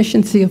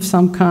deficiency of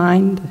some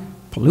kind,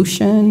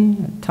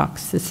 pollution,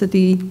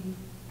 toxicity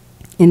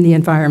in the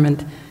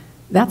environment,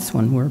 that's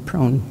when we're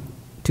prone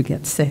to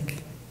get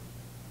sick.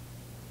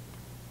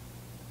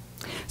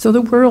 So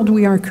the world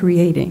we are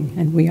creating,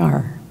 and we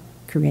are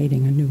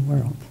creating a new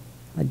world.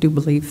 I do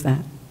believe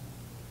that.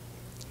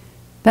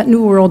 That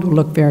new world will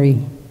look very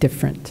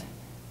different,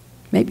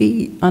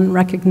 maybe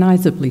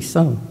unrecognizably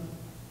so.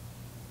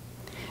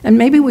 And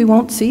maybe we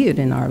won't see it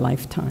in our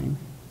lifetime.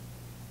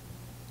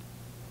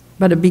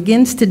 But it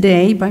begins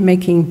today by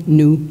making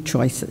new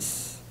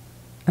choices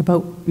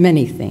about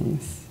many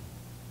things.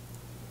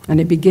 And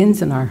it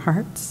begins in our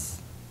hearts,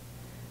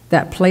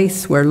 that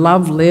place where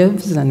love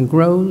lives and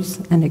grows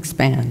and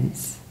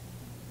expands.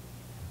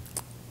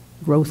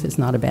 Growth is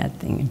not a bad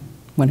thing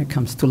when it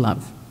comes to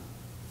love.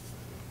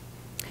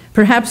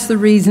 Perhaps the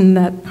reason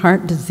that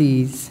heart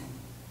disease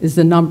is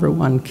the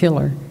 #1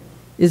 killer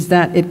is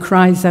that it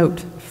cries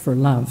out for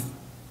love,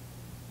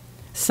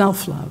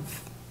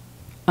 self-love,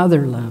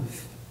 other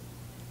love,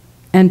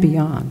 and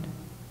beyond,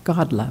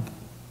 God love.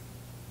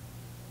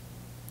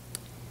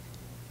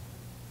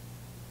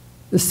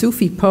 The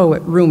Sufi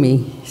poet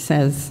Rumi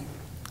says,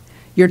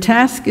 "Your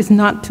task is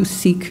not to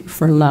seek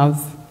for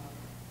love,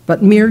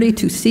 but merely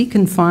to seek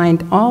and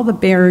find all the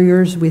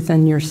barriers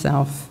within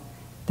yourself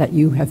that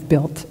you have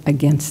built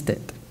against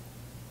it."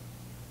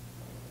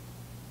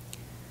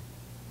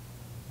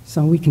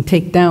 So we can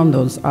take down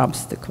those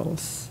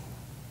obstacles,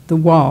 the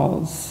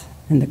walls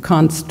and the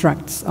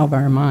constructs of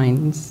our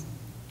minds,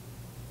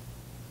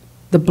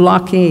 the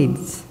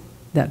blockades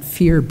that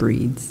fear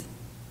breeds.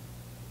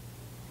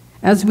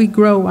 As we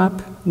grow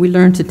up, we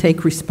learn to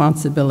take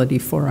responsibility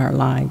for our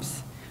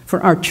lives,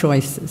 for our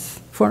choices,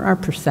 for our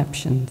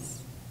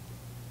perceptions,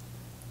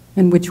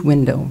 and which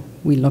window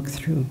we look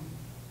through.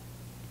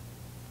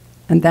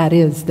 And that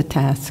is the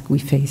task we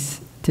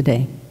face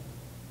today.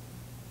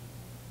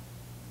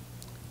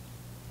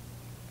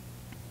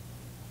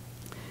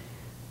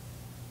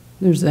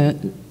 There's a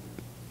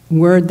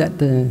word that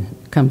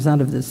comes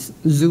out of this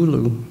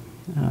Zulu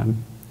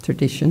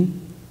tradition,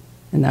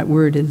 and that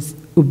word is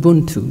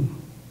Ubuntu.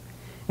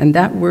 And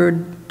that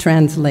word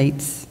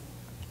translates,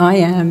 I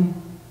am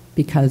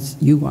because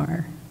you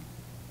are.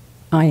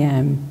 I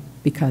am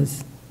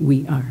because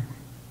we are.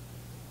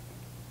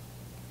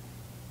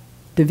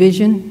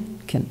 Division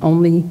can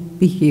only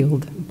be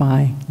healed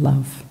by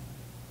love.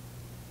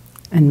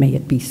 And may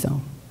it be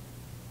so.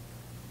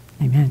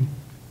 Amen.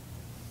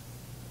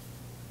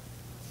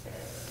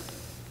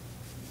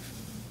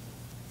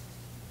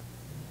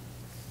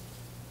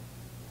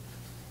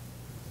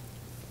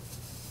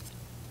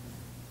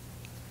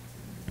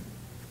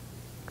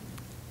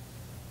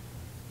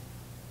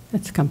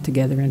 Let's come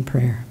together in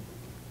prayer.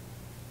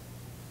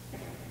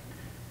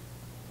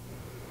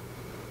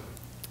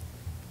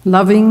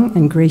 Loving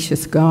and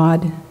gracious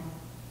God,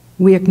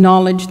 we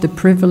acknowledge the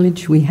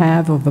privilege we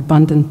have of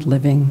abundant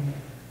living,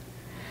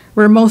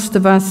 where most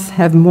of us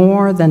have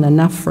more than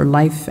enough for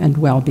life and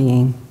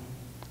well-being.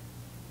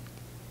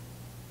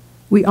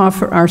 We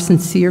offer our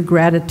sincere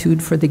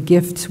gratitude for the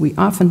gifts we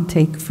often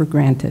take for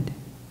granted.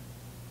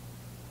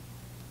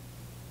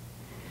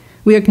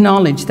 We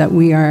acknowledge that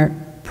we are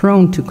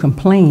prone to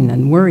complain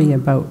and worry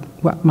about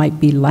what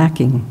might be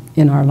lacking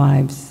in our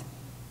lives.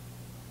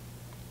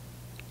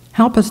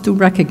 Help us to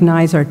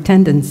recognize our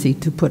tendency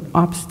to put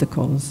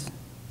obstacles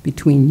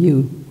between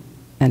you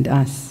and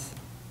us,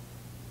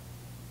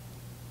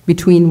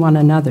 between one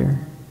another,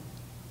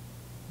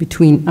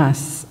 between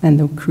us and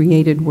the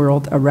created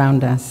world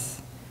around us.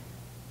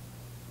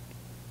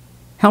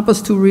 Help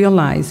us to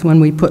realize when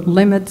we put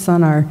limits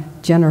on our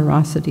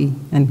generosity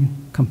and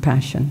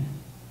compassion.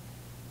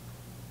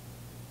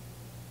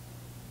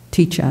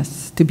 Teach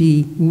us to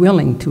be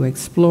willing to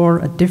explore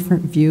a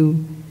different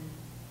view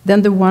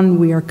than the one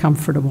we are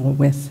comfortable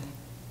with.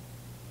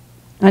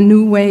 A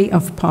new way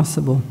of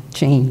possible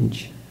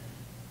change.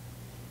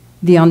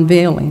 The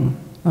unveiling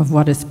of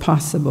what is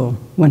possible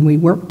when we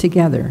work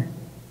together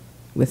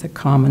with a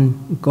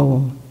common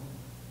goal.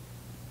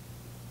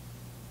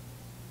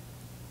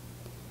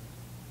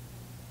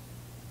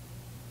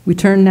 We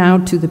turn now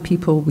to the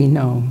people we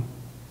know,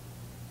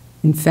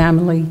 in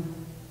family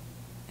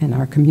and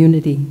our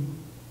community.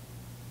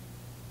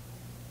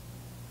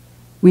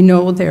 We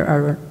know there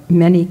are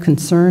many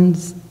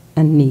concerns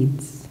and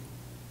needs.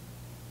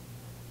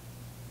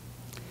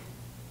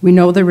 We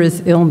know there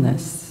is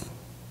illness,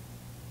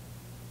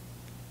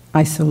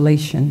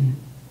 isolation,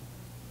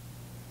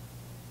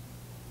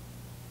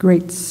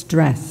 great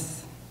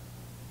stress,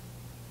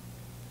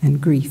 and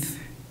grief.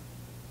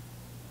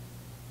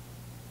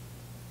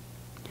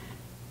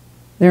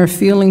 There are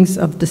feelings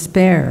of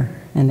despair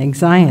and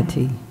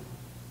anxiety,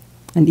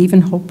 and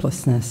even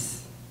hopelessness.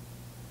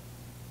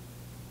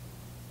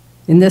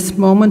 In this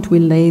moment, we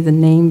lay the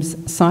names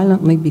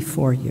silently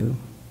before you.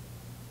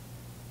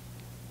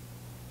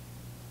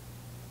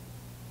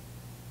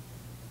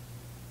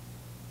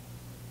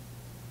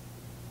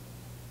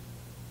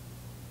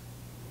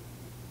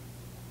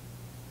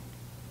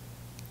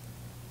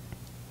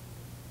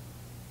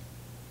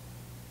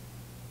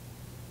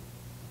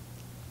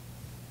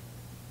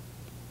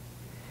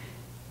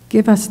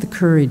 Give us the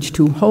courage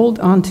to hold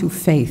on to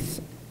faith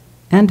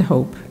and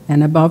hope,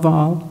 and above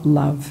all,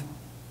 love,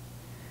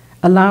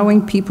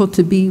 allowing people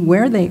to be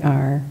where they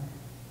are,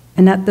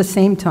 and at the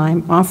same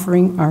time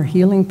offering our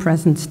healing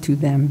presence to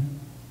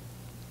them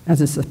as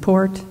a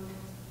support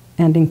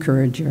and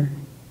encourager.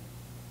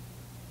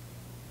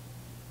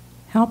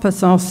 Help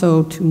us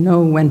also to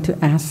know when to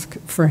ask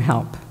for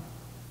help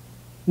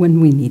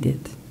when we need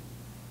it.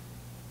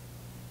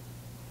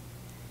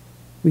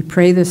 We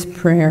pray this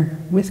prayer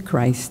with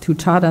Christ, who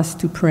taught us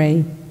to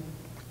pray,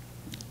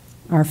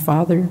 Our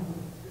Father,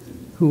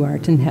 who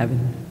art in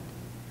heaven,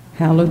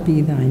 hallowed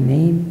be thy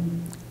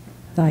name.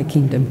 Thy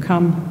kingdom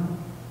come,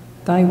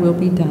 thy will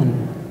be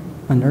done,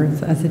 on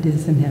earth as it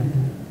is in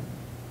heaven.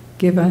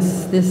 Give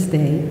us this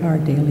day our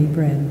daily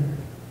bread,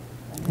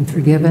 and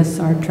forgive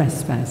us our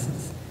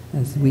trespasses,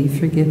 as we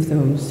forgive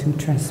those who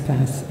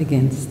trespass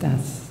against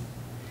us.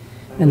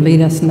 And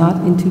lead us not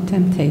into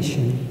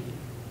temptation,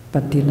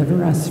 but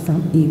deliver us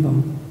from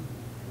evil.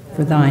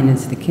 For thine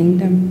is the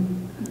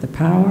kingdom, the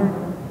power,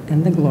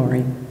 and the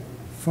glory,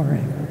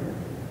 forever.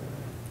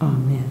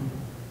 Amen.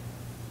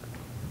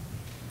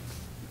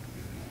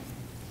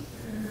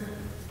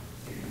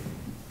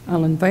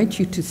 I'll invite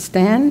you to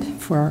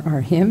stand for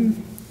our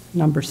hymn,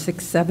 number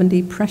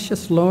 670,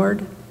 Precious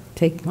Lord,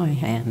 Take My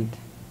Hand.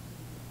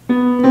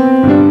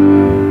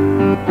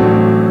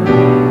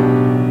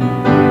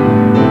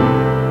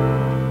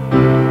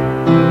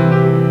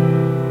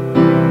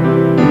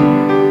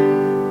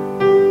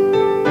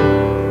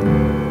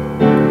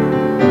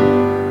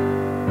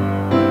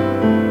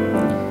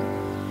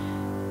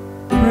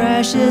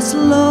 Precious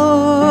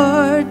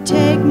Lord,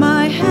 take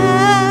my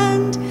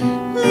hand,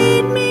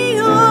 lead me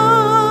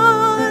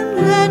on,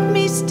 let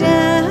me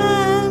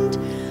stand.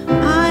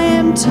 I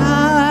am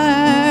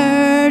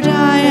tired,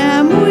 I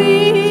am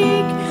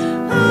weak,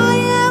 I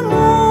am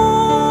worn.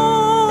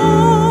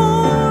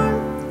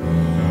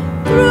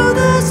 Through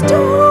the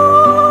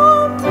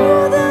storm,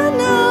 through the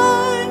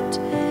night,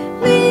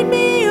 lead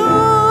me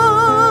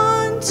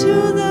on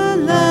to the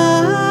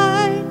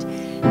light.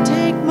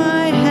 Take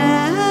my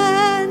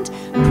hand,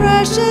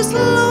 precious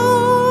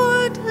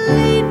Lord,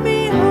 lead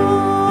me home.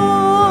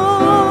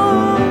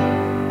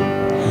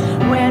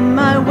 When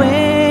my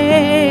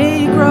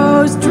way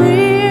grows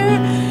drear,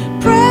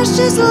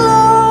 precious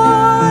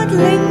Lord,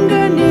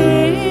 linger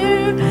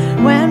near.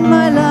 When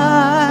my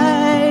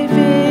life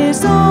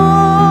is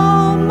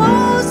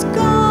almost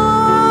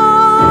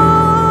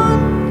gone,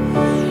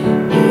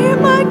 hear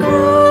my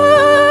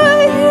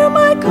cry, hear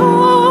my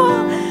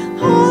call,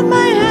 hold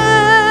my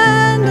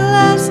hand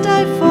lest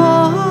I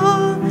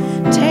fall.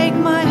 Take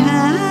my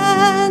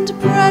hand,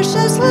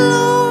 precious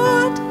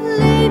Lord,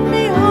 lead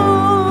me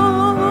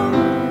home.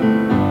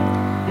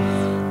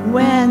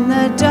 When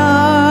the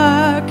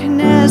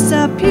darkness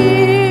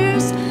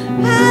appears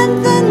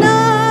and the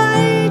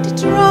night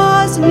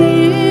draws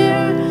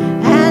near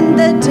and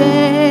the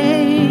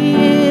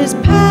day is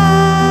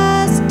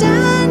past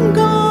and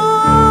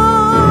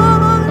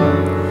gone,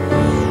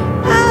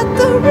 at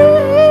the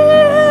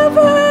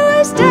river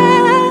I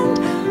stand,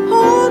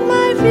 hold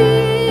my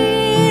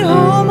feet,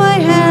 hold my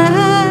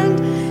hand,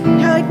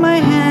 take my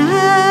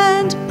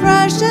hand,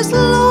 precious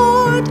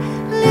Lord,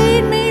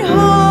 lead me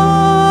home.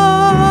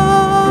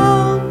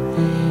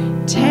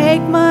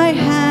 Take my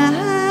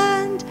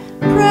hand,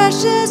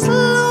 precious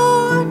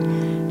Lord,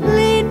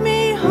 lead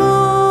me home.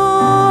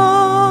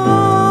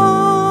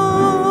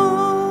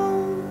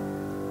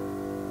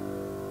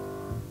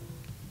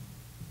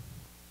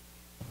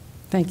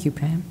 Thank you,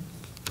 Pam.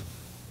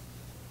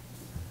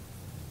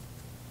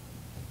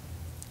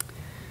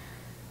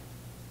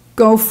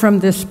 Go from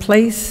this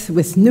place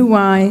with new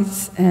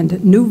eyes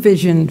and new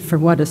vision for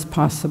what is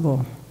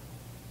possible,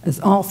 as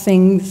all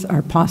things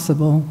are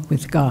possible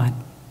with God.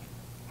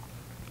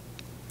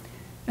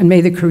 And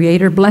may the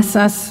Creator bless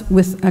us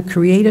with a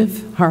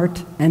creative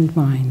heart and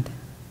mind.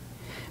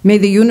 May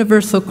the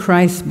universal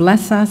Christ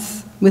bless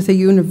us with a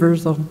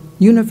universal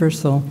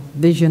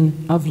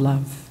vision of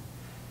love.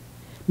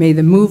 May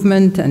the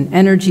movement and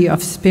energy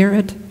of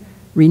spirit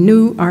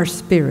renew our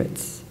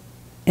spirits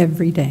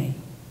every day.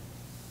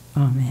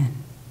 Amen.